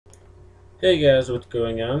Hey guys, what's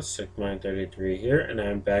going on? SickMind33 here, and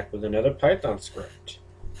I'm back with another Python script.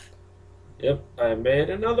 Yep, I made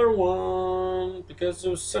another one because it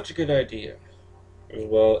was such a good idea.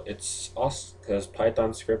 Well, it's awesome because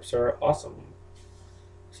Python scripts are awesome.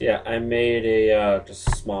 So yeah, I made a just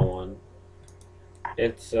a small one.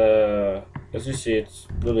 It's as you see, it's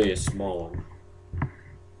really a small one.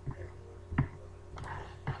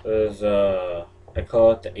 There's I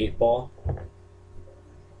call it the 8 ball.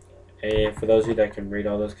 And for those of you that can read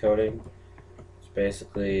all this coding, it's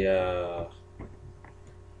basically hmm,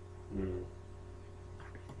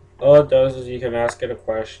 all it does is you can ask it a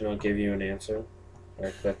question, it'll give you an answer.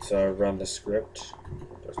 Like, let's run the script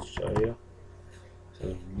just to show you.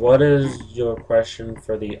 So, what is your question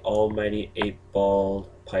for the almighty 8-ball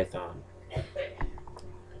Python?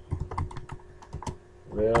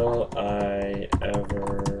 Will I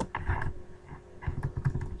ever...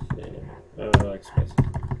 Oh, like space.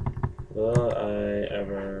 Will I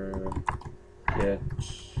ever get...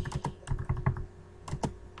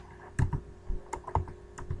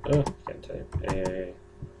 Oh, can't type. A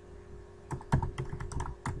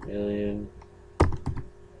million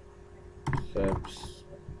subscribers.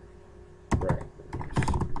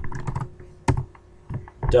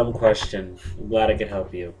 Dumb question. I'm glad I could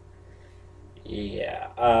help you. Yeah.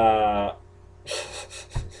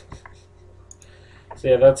 So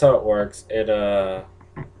yeah, that's how it works.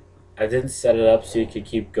 I didn't set it up so you could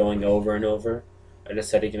keep going over and over. I just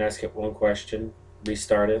said you can ask it one question,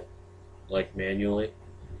 restart it, like manually.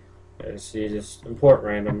 So you just import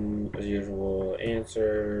random as usual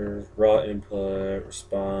answers, raw input,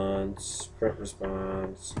 response, print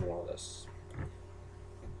response, and all this.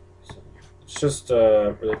 So it's just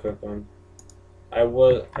a really quick one. I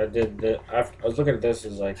was looking at this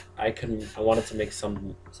as like I wanted to make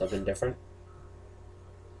something different.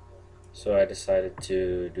 So I decided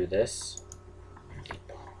to do this.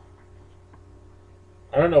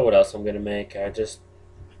 I don't know what else I'm gonna make.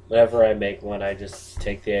 Whenever I make one, I just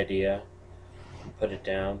take the idea and put it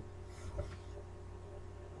down.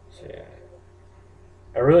 So yeah,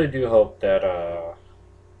 I really do hope that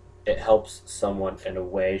it helps someone in a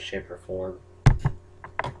way, shape, or form.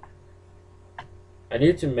 I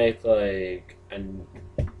need to make I'm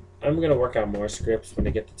gonna work on more scripts when I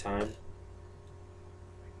get the time.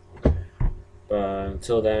 But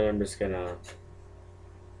until then, I'm just gonna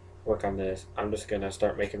work on this. I'm just gonna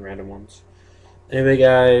start making random ones. Anyway,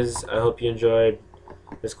 guys, I hope you enjoyed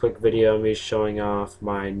this quick video of me showing off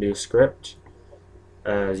my new script.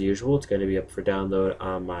 As usual, it's going to be up for download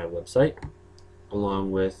on my website,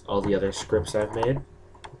 along with all the other scripts I've made.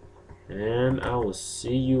 And I will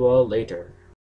see you all later.